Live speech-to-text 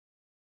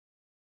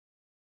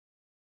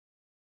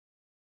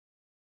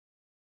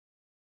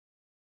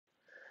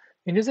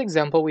In this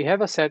example, we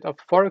have a set of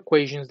 4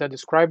 equations that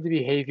describe the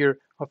behavior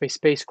of a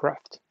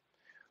spacecraft.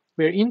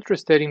 We are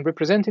interested in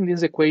representing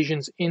these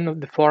equations in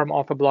the form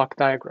of a block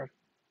diagram.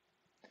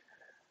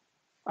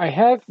 I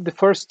have the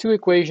first 2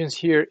 equations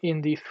here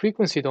in the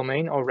frequency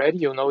domain already.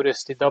 You'll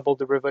notice the double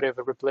derivative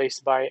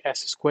replaced by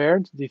s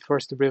squared, the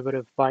first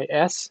derivative by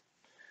s.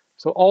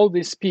 So all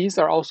these p's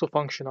are also a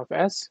function of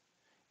s.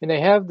 And I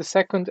have the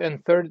second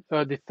and third,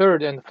 the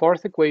third and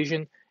fourth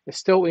equation is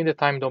still in the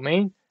time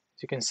domain,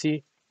 as you can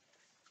see,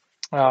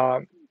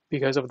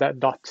 because of that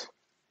dot.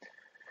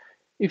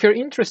 If you're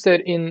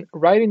interested in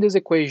writing these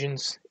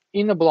equations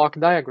in a block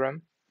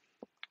diagram,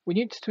 we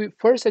need to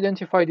first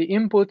identify the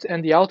input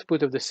and the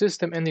output of the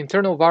system and the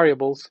internal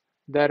variables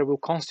that will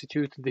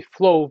constitute the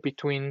flow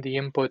between the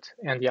input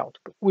and the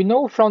output. We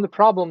know from the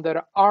problem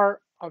that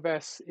R of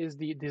S is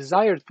the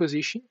desired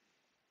position.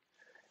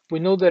 We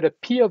know that a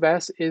P of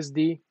S is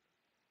the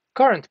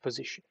current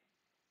position.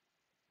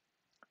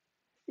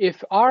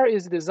 If R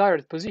is the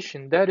desired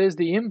position, that is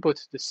the input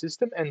to the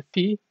system, and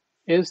P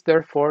is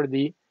therefore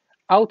the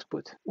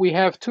output. We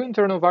have 2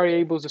 internal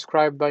variables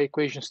described by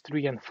equations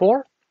 3 and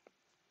 4.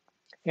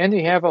 And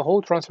we have a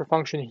whole transfer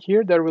function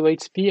here that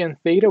relates P and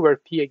theta, where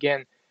P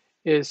again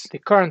is the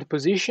current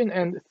position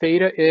and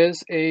theta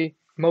is a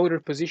motor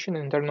position,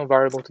 internal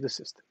variable to the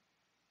system.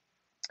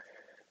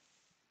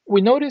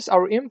 We notice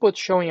our input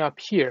showing up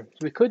here.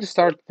 We could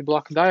start the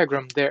block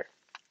diagram there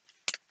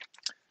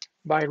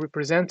by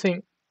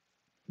representing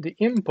the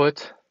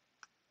input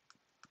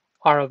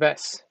R of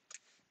S.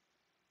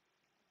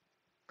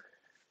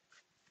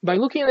 By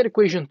looking at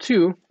equation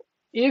 2,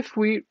 if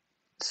we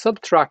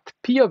subtract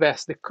P of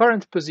S, the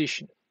current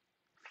position,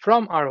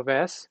 from R of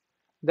S,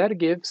 that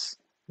gives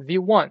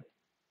V1.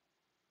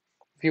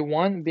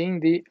 V1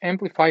 being the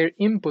amplifier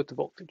input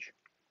voltage.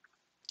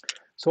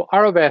 So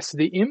R of S,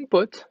 the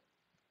input,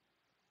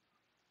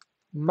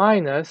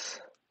 minus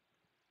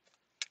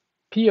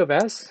P of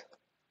S,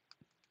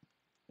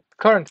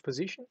 current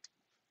position,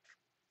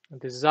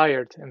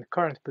 desired and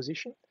current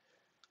position,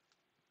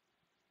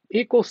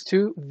 equals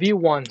to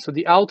V1. So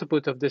the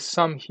output of this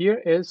sum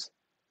here is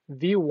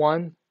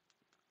V1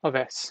 of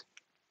S.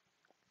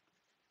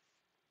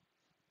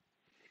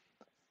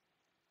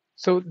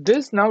 So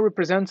this now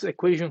represents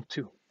equation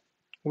 2.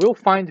 We'll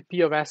find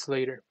P of S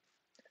later.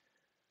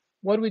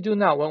 What do we do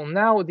now? Well,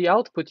 now the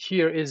output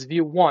here is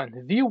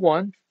V1.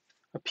 V1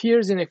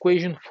 appears in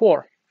equation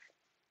 4.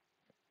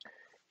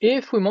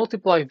 If we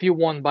multiply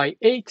V1 by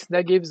 8,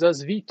 that gives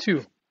us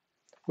V2,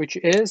 which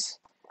is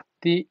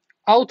the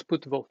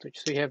output voltage.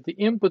 So you have the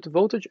input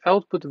voltage,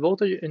 output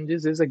voltage, and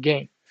this is a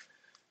gain.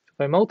 So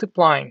by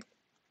multiplying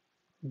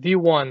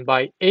V1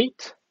 by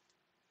 8,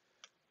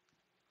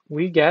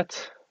 we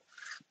get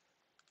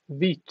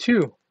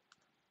V2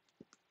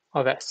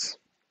 of S.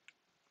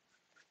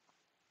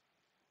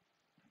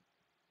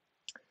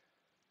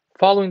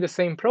 Following the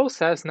same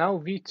process, now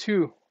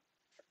V2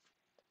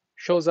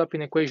 shows up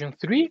in equation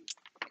 3.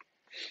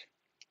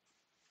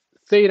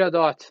 Theta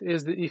dot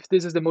is if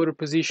this is the motor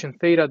position,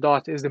 theta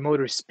dot is the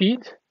motor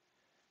speed.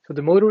 So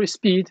the motor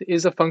speed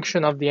is a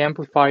function of the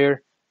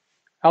amplifier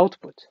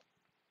output.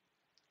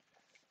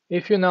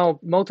 If you now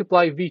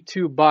multiply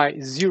V2 by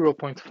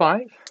 0.5,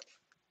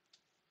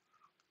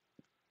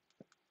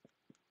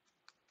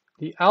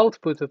 the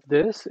output of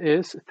this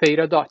is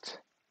theta dot.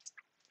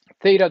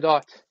 Theta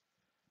dot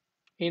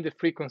in the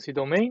frequency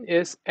domain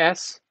is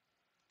S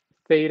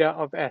theta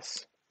of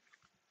S.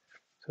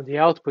 So the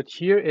output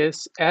here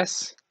is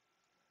S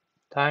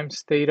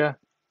times theta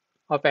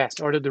of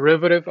S, or the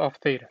derivative of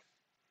theta.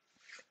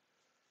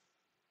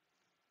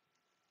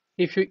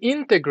 If you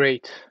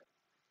integrate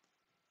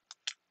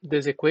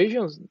this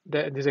equation,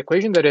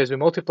 that is, we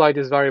multiply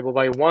this variable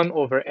by 1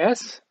 over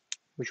S,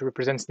 which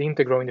represents the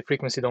integral in the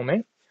frequency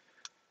domain,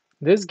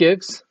 this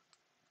gives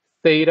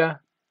theta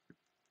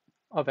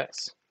of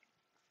S.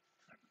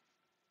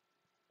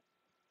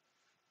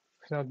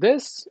 So now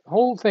this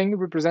whole thing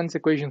represents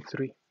equation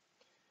 3.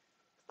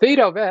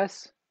 Theta of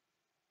S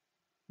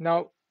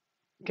now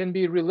can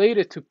be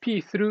related to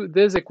P through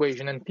this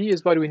equation, and P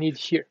is what we need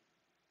here.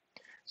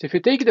 So if you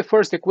take the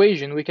first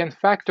equation, we can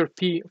factor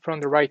P from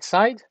the right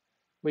side.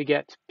 We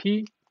get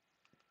P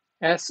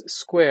S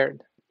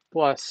squared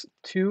plus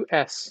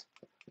 2S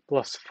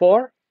plus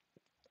 4,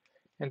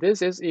 and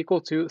this is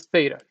equal to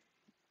theta.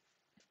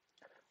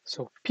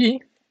 So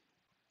P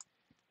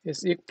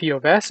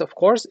of S, of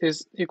course,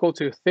 is equal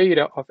to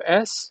theta of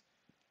S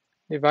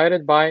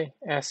divided by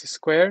S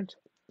squared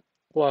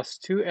plus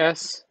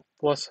 2S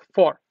plus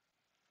 4.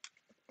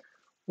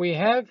 We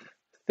have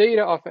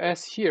theta of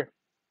S here.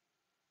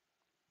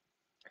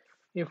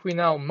 If we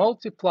now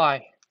multiply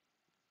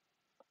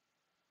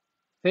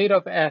theta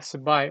of S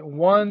by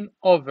 1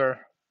 over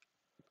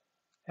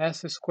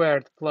S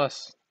squared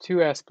plus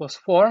 2S plus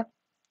 4,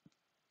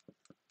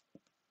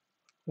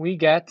 we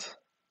get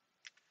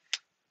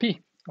P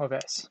of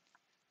S.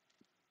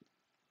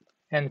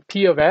 And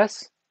P of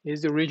S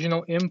is the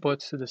original input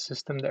to the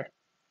system there.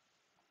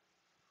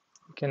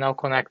 We can now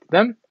connect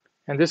them,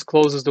 and this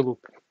closes the loop.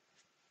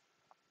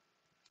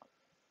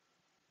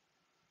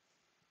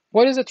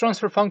 What is the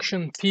transfer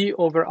function P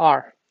over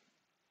R?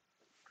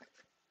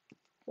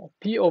 Well,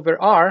 P over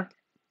R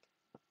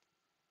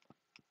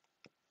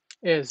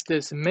is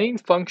this main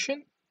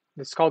function,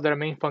 let's call that a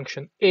main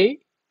function A,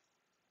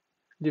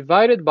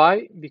 divided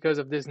by, because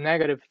of this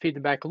negative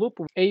feedback loop,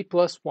 A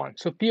plus 1.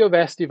 So P of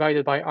S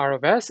divided by R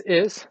of S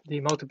is,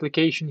 the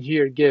multiplication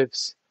here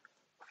gives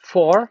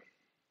 4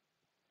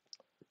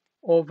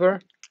 over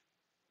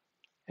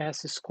S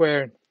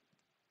squared,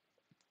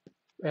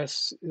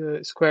 S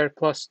squared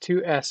plus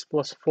 2S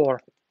plus 4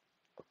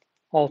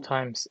 all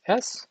times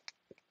S.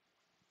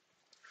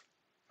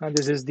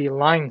 This is the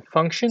line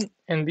function,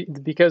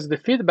 and because the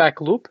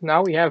feedback loop,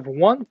 now we have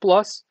 1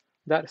 plus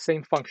that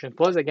same function,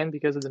 plus again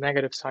because of the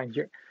negative sign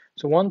here.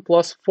 So 1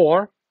 plus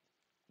 4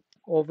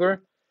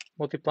 over,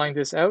 multiplying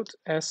this out,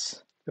 S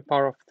to the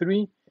power of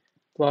 3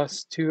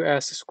 plus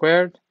 2S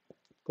squared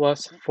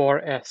plus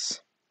 4S.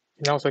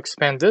 You can also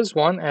expand this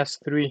one,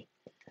 S3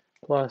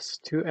 plus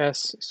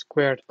 2S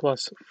squared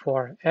plus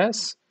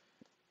 4S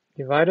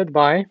divided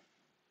by,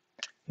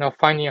 now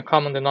finding a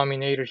common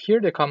denominator here,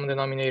 the common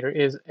denominator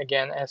is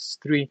again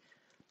S3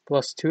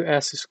 plus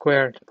 2S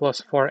squared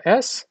plus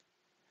 4S.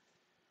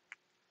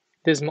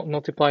 This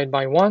multiplied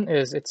by 1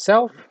 is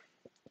itself,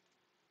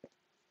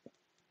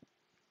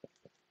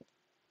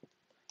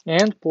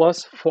 and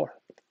plus 4.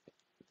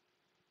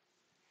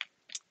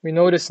 We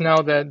notice now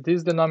that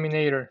this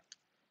denominator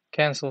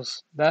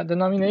cancels that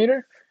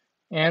denominator,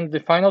 and the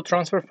final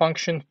transfer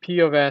function P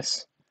of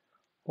S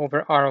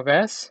over R of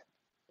S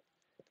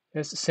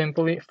is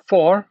simply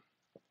 4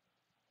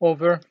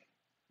 over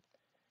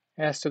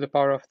S to the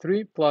power of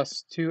 3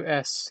 plus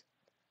 2S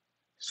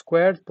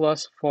squared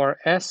plus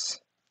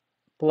 4S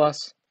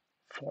plus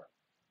 4.